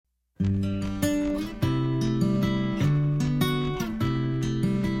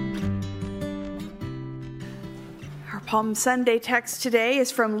Palm Sunday text today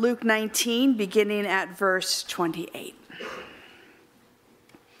is from Luke 19, beginning at verse 28.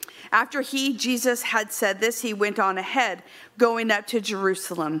 After Jesus had said this, he went on ahead, going up to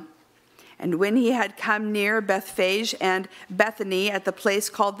Jerusalem. And when he had come near Bethphage and Bethany at the place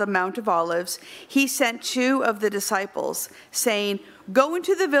called the Mount of Olives, he sent 2 of the disciples, saying, "Go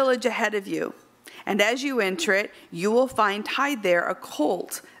into the village ahead of you, and as you enter it, you will find tied there a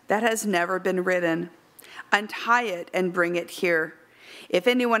colt that has never been ridden. Untie it and bring it here. If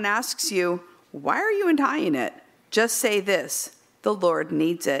anyone asks you, 'Why are you untying it?' just say this, 'The Lord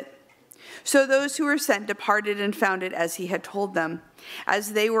needs it.'" So those who were sent departed and found it as he had told them.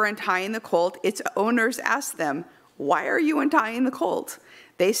 As they were untying the colt, its owners asked them, "Why are you untying the colt?"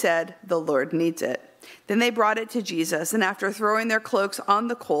 They said, "The Lord needs it." Then they brought it to Jesus, and after throwing their cloaks on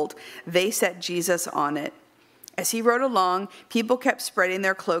the colt, they set Jesus on it. As he rode along, people kept spreading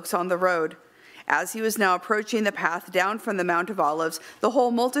their cloaks on the road. As he was now approaching the path down from the Mount of Olives, the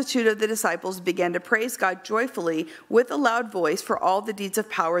whole multitude of the disciples began to praise God joyfully with a loud voice for all the deeds of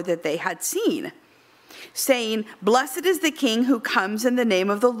power that they had seen, saying, "Blessed is the King who comes in the name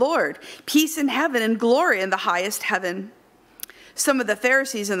of the Lord, peace in heaven and glory in the highest heaven." Some of the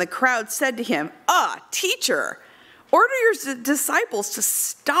Pharisees in the crowd said to him, "Teacher, order your disciples to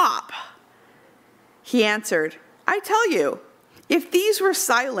stop." He answered, "I tell you, if these were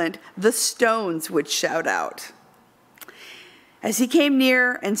silent, the stones would shout out." As he came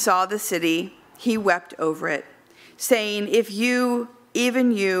near and saw the city, he wept over it, saying, "If you,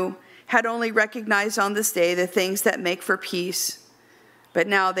 even you, had only recognized on this day the things that make for peace, but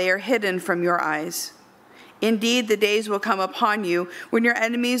now they are hidden from your eyes. Indeed, the days will come upon you when your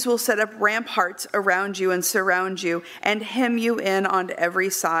enemies will set up ramparts around you and surround you and hem you in on every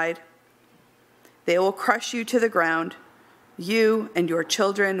side. They will crush you to the ground, you and your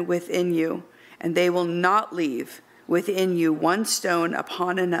children within you, and they will not leave within you one stone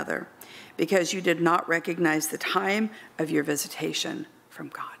upon another, because you did not recognize the time of your visitation from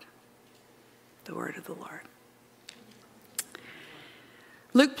God." The word of the Lord.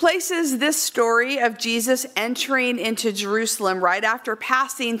 Luke places this story of Jesus entering into Jerusalem right after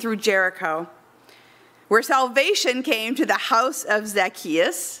passing through Jericho, where salvation came to the house of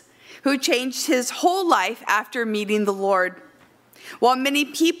Zacchaeus, who changed his whole life after meeting the Lord. While many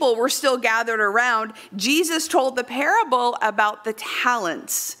people were still gathered around, Jesus told the parable about the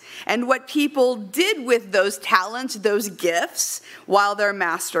talents and what people did with those talents, those gifts, while their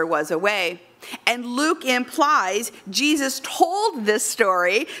master was away. And Luke implies Jesus told this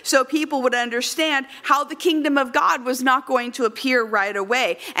story so people would understand how the kingdom of God was not going to appear right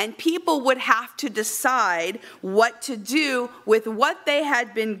away. And people would have to decide what to do with what they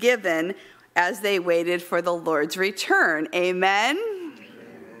had been given as they waited for the Lord's return. Amen?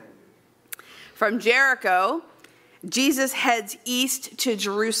 Amen. From Jericho, Jesus heads east to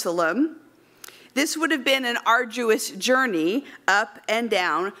Jerusalem. This would have been an arduous journey up and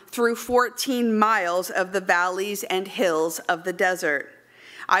down through 14 miles of the valleys and hills of the desert.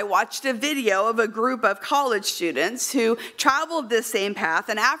 I watched a video of a group of college students who traveled this same path,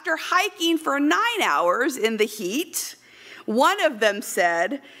 and after hiking for 9 hours in the heat, one of them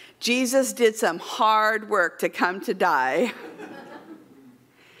said, "Jesus did some hard work to come to die."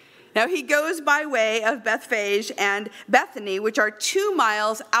 Now he goes by way of Bethphage and Bethany, which are 2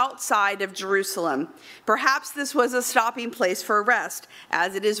 miles outside of Jerusalem. Perhaps this was a stopping place for rest,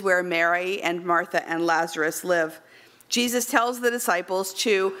 as it is where Mary and Martha and Lazarus live. Jesus tells the disciples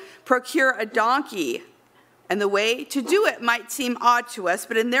to procure a donkey, and the way to do it might seem odd to us,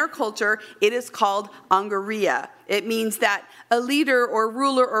 but in their culture, it is called angaria. It means that a leader or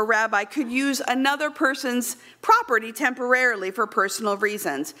ruler or rabbi could use another person's property temporarily for personal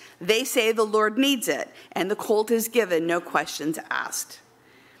reasons. They say the Lord needs it, and the colt is given, no questions asked.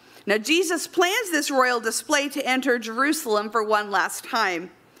 Now, Jesus plans this royal display to enter Jerusalem for one last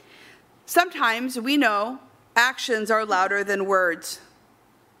time. Sometimes we know actions are louder than words.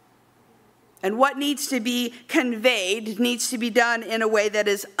 And what needs to be conveyed needs to be done in a way that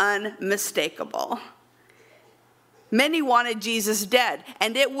is unmistakable. Many wanted Jesus dead,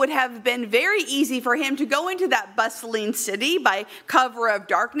 and it would have been very easy for him to go into that bustling city by cover of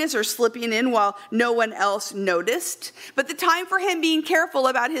darkness or slipping in while no one else noticed. But the time for him being careful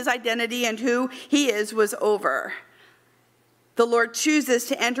about his identity and who he is was over. The Lord chooses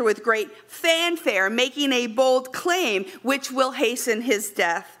to enter with great fanfare, making a bold claim which will hasten his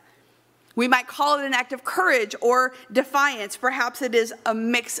death. We might call it an act of courage or defiance. Perhaps it is a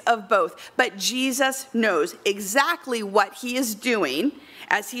mix of both. But Jesus knows exactly what he is doing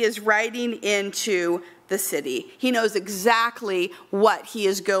as he is riding into the city. He knows exactly what he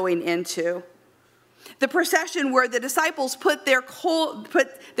is going into. The procession where the disciples put their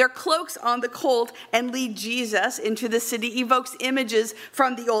cloaks on the colt and lead Jesus into the city evokes images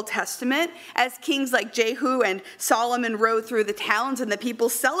from the Old Testament as kings like Jehu and Solomon rode through the towns and the people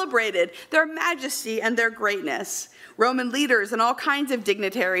celebrated their majesty and their greatness. Roman leaders and all kinds of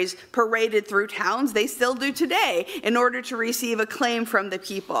dignitaries paraded through towns. They still do today in order to receive acclaim from the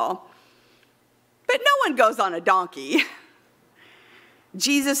people. But no one goes on a donkey.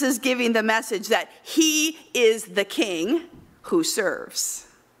 Jesus is giving the message that he is the king who serves.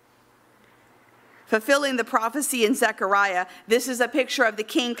 Fulfilling the prophecy in Zechariah, this is a picture of the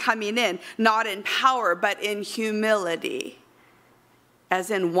king coming in, not in power, but in humility,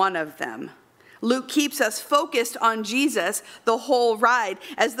 as in one of them. Luke keeps us focused on Jesus the whole ride.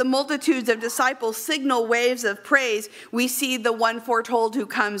 As the multitudes of disciples signal waves of praise, we see the one foretold who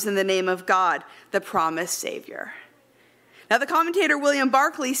comes in the name of God, the promised Savior. Now, the commentator William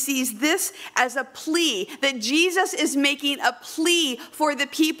Barclay sees this as a plea, that Jesus is making a plea for the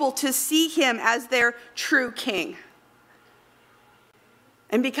people to see him as their true king.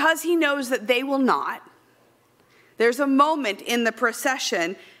 And because he knows that they will not, there's a moment in the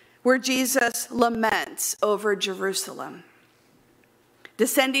procession where Jesus laments over Jerusalem.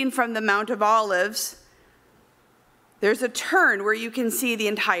 Descending from the Mount of Olives, there's a turn where you can see the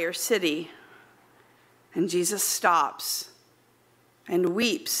entire city. And Jesus stops and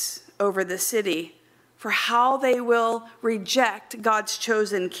weeps over the city for how they will reject God's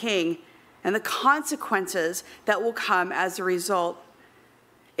chosen king and the consequences that will come as a result.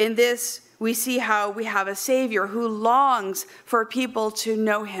 In this, we see how we have a Savior who longs for people to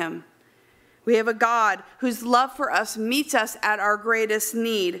know him. We have a God whose love for us meets us at our greatest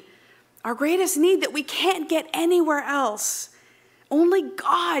need that we can't get anywhere else. Only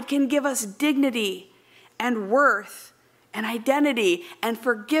God can give us dignity and worth and identity and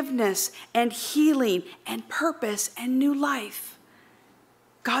forgiveness and healing and purpose and new life.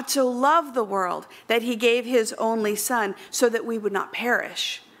 God so loved the world that he gave his only Son so that we would not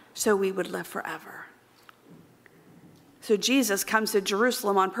perish, so we would live forever. So Jesus comes to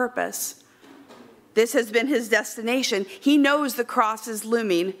Jerusalem on purpose. This has been his destination. He knows the cross is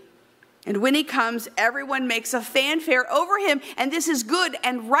looming. And when he comes, everyone makes a fanfare over him. And this is good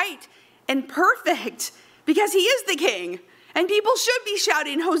and right and perfect, because he is the king, and people should be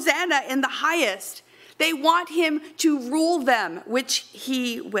shouting, Hosanna in the highest. They want him to rule them, which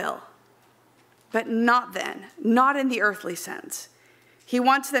he will. But not then, not in the earthly sense. He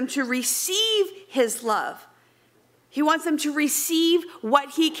wants them to receive his love. He wants them to receive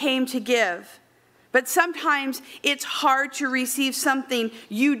what he came to give. But sometimes it's hard to receive something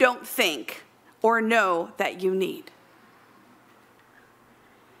you don't think or know that you need.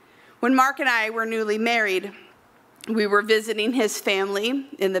 When Mark and I were newly married, we were visiting his family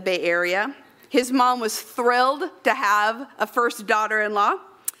in the Bay Area. His mom was thrilled to have a first daughter-in-law,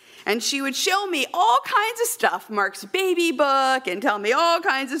 and she would show me all kinds of stuff, Mark's baby book, and tell me all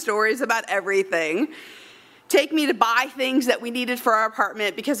kinds of stories about everything. Take me to buy things that we needed for our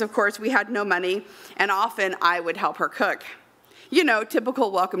apartment because, of course, we had no money, and often I would help her cook. You know,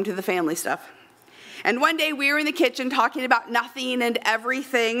 typical welcome to the family stuff. And one day we were in the kitchen talking about nothing and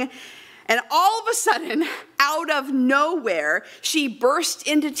everything, and all of a sudden, out of nowhere, she burst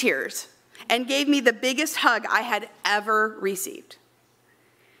into tears and gave me the biggest hug I had ever received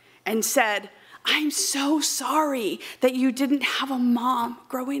and said, I'm so sorry that you didn't have a mom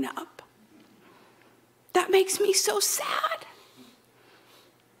growing up. That makes me so sad.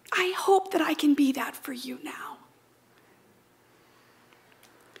 I hope that I can be that for you now.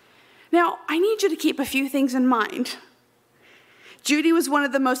 Now, I need you to keep a few things in mind. Judy was one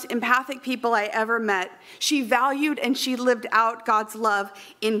of the most empathic people I ever met. She valued and she lived out God's love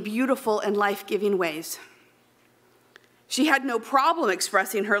in beautiful and life-giving ways. She had no problem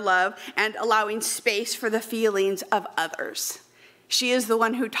expressing her love and allowing space for the feelings of others. She is the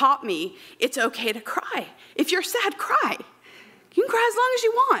one who taught me it's okay to cry. If you're sad, cry. You can cry as long as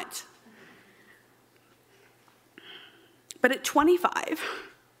you want. But at 25,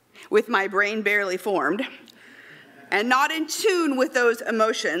 with my brain barely formed, and not in tune with those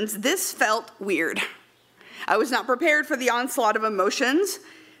emotions, this felt weird. I was not prepared for the onslaught of emotions,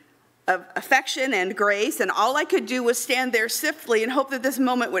 of affection and grace, and all I could do was stand there stiffly and hope that this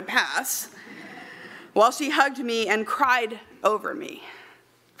moment would pass, while she hugged me and cried over me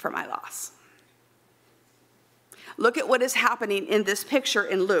for my loss. Look at what is happening in this picture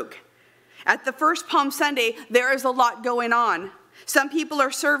in Luke. At the first Palm Sunday, there is a lot going on. Some people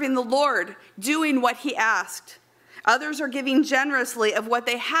are serving the Lord, doing what he asked. Others are giving generously of what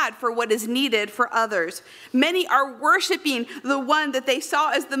they had for what is needed for others. Many are worshiping the one that they saw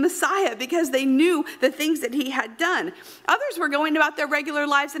as the Messiah because they knew the things that he had done. Others were going about their regular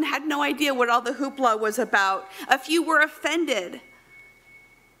lives and had no idea what all the hoopla was about. A few were offended.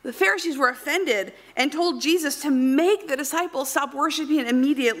 The Pharisees were offended and told Jesus to make the disciples stop worshiping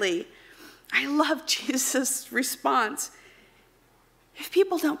immediately. I love Jesus' response. If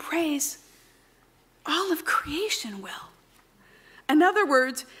people don't praise, all of creation will. In other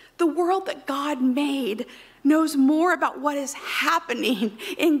words, the world that God made knows more about what is happening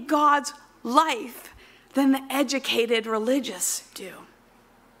in God's life than the educated religious do.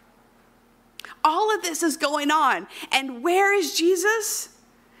 All of this is going on. And where is Jesus?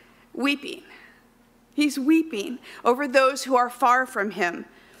 Weeping. He's weeping over those who are far from him,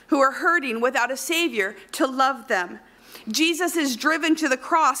 who are hurting without a Savior to love them. Jesus is driven to the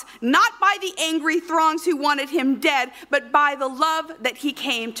cross, not by the angry throngs who wanted him dead, but by the love that he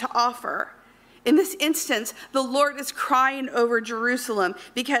came to offer. In this instance, the Lord is crying over Jerusalem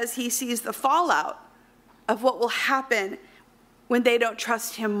because he sees the fallout of what will happen when they don't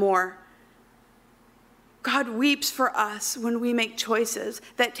trust him more. God weeps for us when we make choices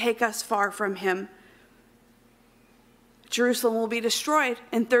that take us far from him. Jerusalem will be destroyed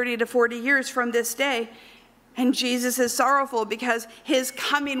in 30 to 40 years from this day. And Jesus is sorrowful because his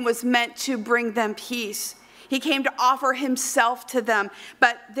coming was meant to bring them peace. He came to offer himself to them,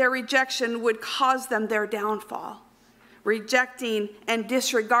 but their rejection would cause them their downfall. Rejecting and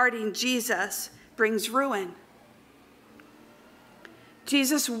disregarding Jesus brings ruin.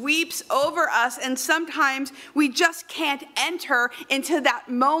 Jesus weeps over us, and sometimes we just can't enter into that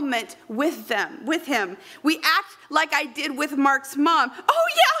moment with him. We act like I did with Mark's mom. Oh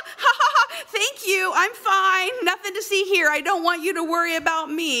yeah, ha ha ha, thank you, I'm fine, nothing to see here, I don't want you to worry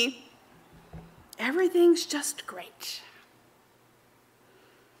about me. Everything's just great.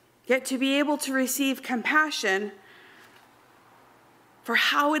 Yet to be able to receive compassion for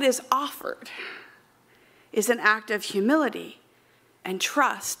how it is offered is an act of humility and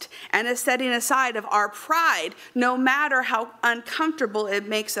trust, and a setting aside of our pride, no matter how uncomfortable it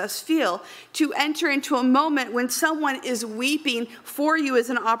makes us feel. To enter into a moment when someone is weeping for you is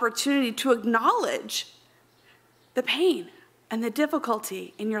an opportunity to acknowledge the pain and the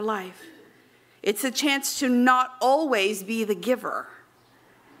difficulty in your life. It's a chance to not always be the giver.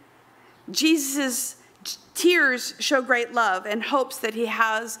 Jesus' tears show great love and hopes that he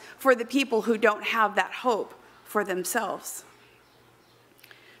has for the people who don't have that hope for themselves.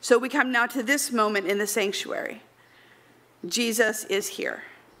 So we come now to this moment in the sanctuary. Jesus is here,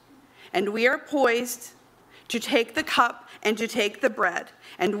 and we are poised to take the cup and to take the bread,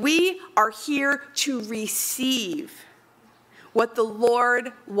 and we are here to receive what the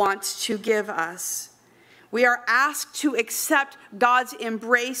Lord wants to give us. We are asked to accept God's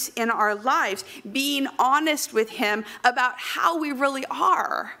embrace in our lives, being honest with him about how we really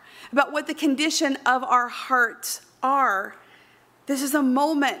are, about what the condition of our hearts are. This is a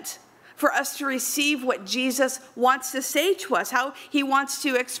moment for us to receive what Jesus wants to say to us, how he wants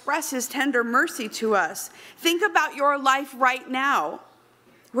to express his tender mercy to us. Think about your life right now.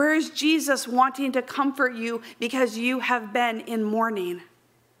 Where is Jesus wanting to comfort you because you have been in mourning?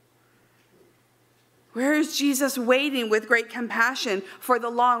 Where is Jesus waiting with great compassion for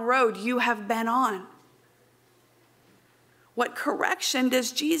the long road you have been on? What correction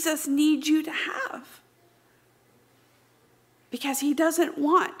does Jesus need you to have? Because he doesn't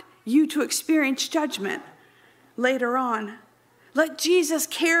want you to experience judgment later on. Let Jesus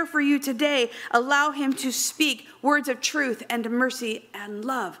care for you today. Allow him to speak words of truth and mercy and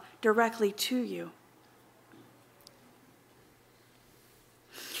love directly to you.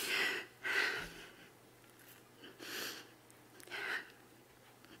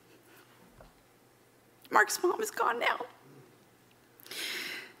 Mark's mom is gone now.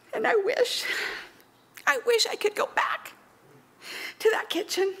 And I wish I could go back to that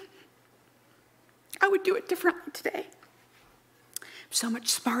kitchen. I would do it differently today. I'm so much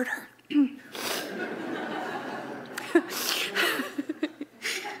smarter.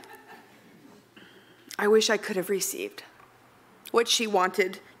 I wish I could have received what she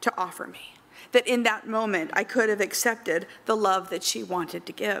wanted to offer me. That in that moment, I could have accepted the love that she wanted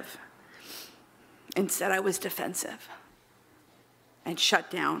to give. Instead, I was defensive and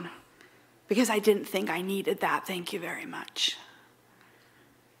shut down because I didn't think I needed that. Thank you very much.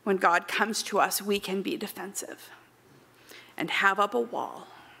 When God comes to us, we can be defensive and have up a wall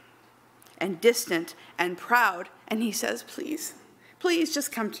and distant and proud. And he says, please, please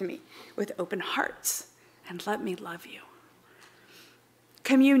just come to me with open hearts and let me love you.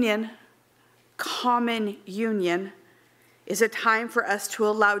 Communion common union is a time for us to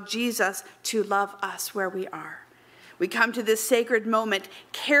allow Jesus to love us where we are. We come to this sacred moment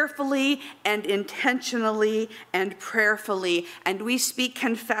carefully and intentionally and prayerfully, and we speak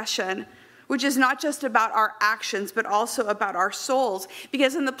confession, which is not just about our actions, but also about our souls.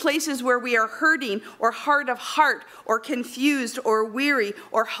 Because in the places where we are hurting or hard of heart or confused or weary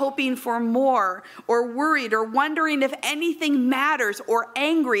or hoping for more or worried or wondering if anything matters or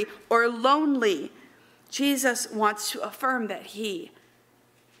angry or lonely, Jesus wants to affirm that he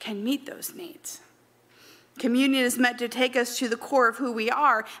can meet those needs. Communion is meant to take us to the core of who we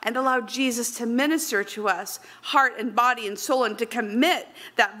are and allow Jesus to minister to us, heart and body and soul, and to commit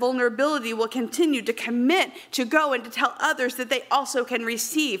that vulnerability will continue to commit to go and to tell others that they also can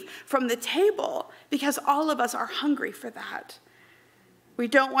receive from the table, because all of us are hungry for that. We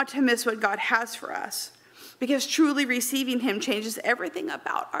don't want to miss what God has for us, because truly receiving him changes everything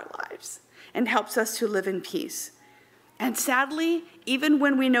about our lives and helps us to live in peace. And sadly, even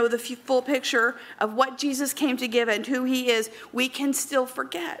when we know the full picture of what Jesus came to give and who he is, we can still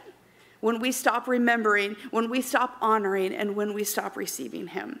forget when we stop remembering, when we stop honoring, and when we stop receiving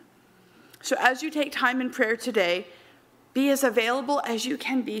him. So as you take time in prayer today, be as available as you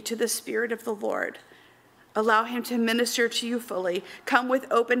can be to the Spirit of the Lord. Allow him to minister to you fully. Come with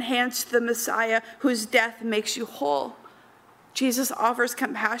open hands to the Messiah whose death makes you whole. Jesus offers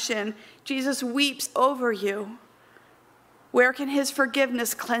compassion. Jesus weeps over you. Where can his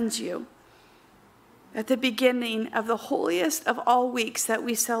forgiveness cleanse you? At the beginning of the holiest of all weeks that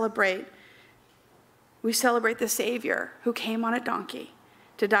we celebrate the Savior who came on a donkey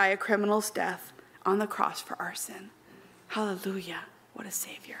to die a criminal's death on the cross for our sin. Hallelujah. What a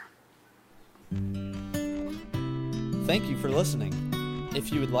Savior. Thank you for listening.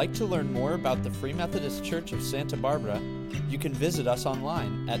 If you would like to learn more about the Free Methodist Church of Santa Barbara, you can visit us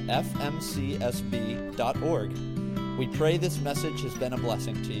online at fmcsb.org. We pray this message has been a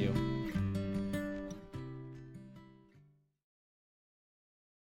blessing to you.